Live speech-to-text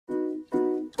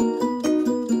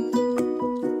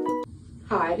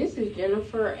Hi, this is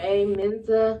Jennifer A.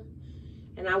 Menza,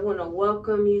 and I want to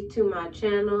welcome you to my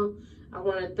channel. I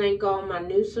want to thank all my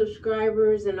new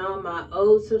subscribers and all my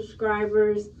old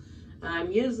subscribers.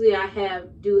 Usually I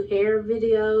do hair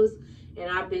videos, and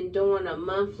I've been doing a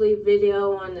monthly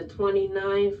video on the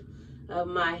 29th of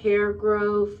my hair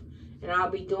growth, and I'll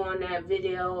be doing that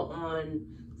video on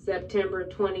September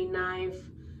 29th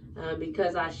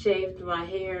because I shaved my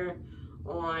hair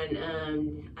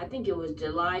on I think it was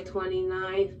July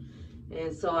 29th,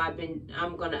 and so I'm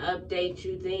gonna update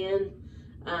you then.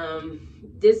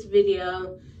 This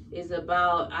video is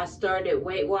about, I started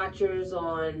Weight Watchers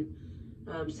on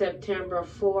September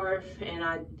 4th, and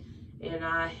I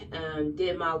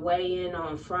did my weigh-in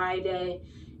on Friday,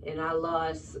 and I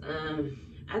lost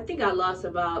I think I lost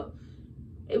about,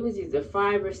 it was either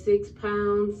 5 or 6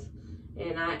 pounds,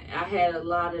 and I had a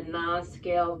lot of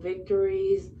non-scale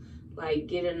victories, like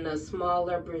getting a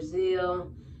smaller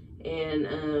Brazil, and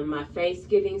my face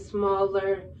getting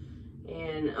smaller,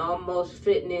 and almost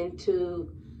fitting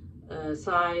into a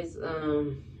size,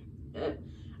 I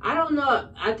don't know,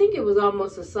 I think it was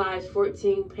almost a size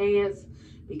 14 pants,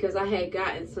 because I had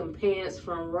gotten some pants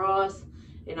from Ross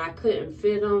and I couldn't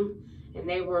fit them, and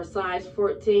they were a size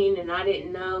 14, and I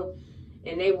didn't know,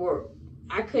 and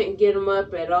I couldn't get them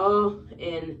up at all,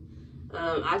 and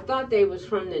I thought they was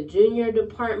from the junior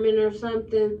department or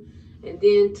something, and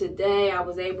then today I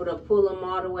was able to pull them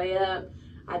all the way up.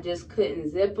 I just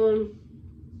couldn't zip them,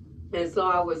 and so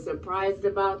I was surprised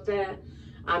about that.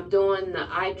 I'm doing the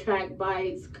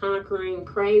iTrackBites Conquering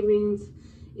Cravings.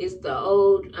 It's the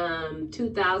old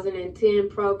 2010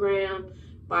 program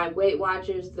by Weight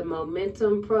Watchers, the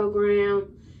Momentum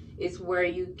program. It's where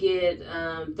you get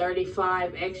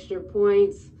 35 extra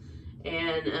points,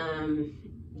 and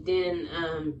then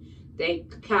they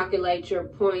calculate your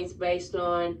points based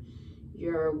on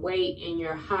your weight and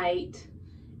your height,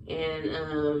 and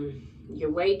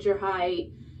your weight, your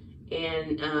height,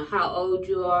 and how old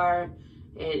you are,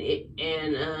 and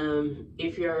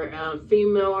if you're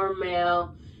female or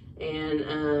male, and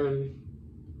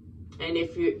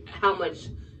if you how much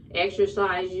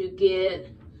exercise you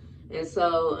get. And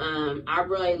so I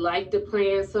really like the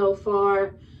plan so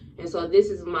far, and so this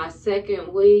is my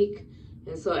second week,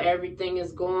 and so everything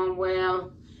is going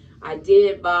well. I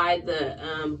did buy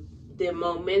the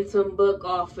Momentum book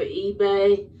off of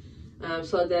eBay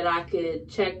so that I could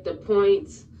check the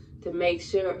points to make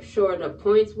sure the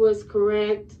points was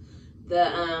correct.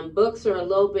 The books are a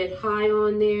little bit high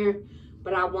on there,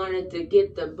 but I wanted to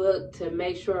get the book to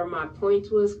make sure my points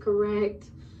was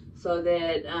correct, so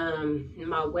that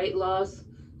my weight loss,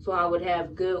 so I would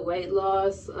have good weight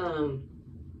loss.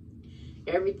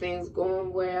 Everything's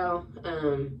going well.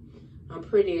 I'm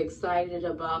pretty excited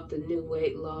about the new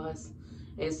weight loss.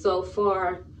 And so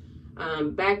far,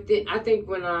 back then, I think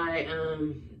when I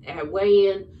at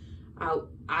weigh-in,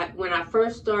 when I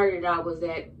first started, I was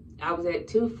at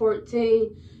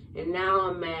 214, and now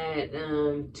I'm at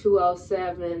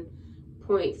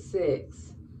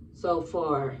 207.6 so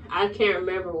far. I can't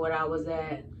remember what I was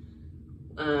at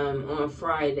on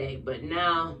Friday, but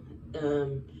now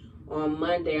on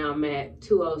Monday I'm at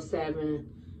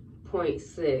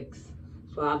 207.6.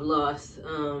 So I've lost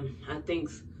I think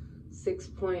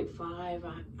 6.5.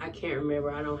 I can't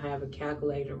remember. I don't have a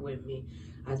calculator with me.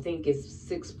 I think it's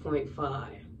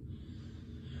 6.5.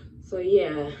 So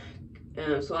yeah,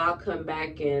 so I'll come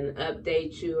back and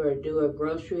update you or do a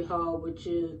grocery haul with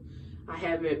you. I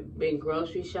haven't been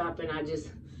grocery shopping. I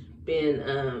just been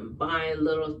buying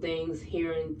little things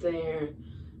here and there,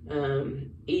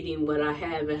 eating what I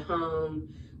have at home,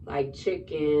 like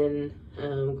chicken,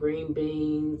 green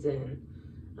beans, and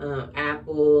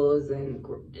apples, and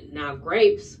now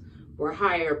grapes were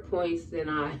higher points than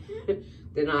I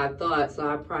thought, so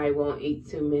I probably won't eat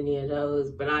too many of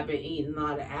those, but I've been eating a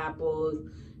lot of apples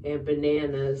and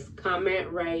bananas. Comment,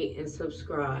 rate, and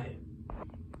subscribe.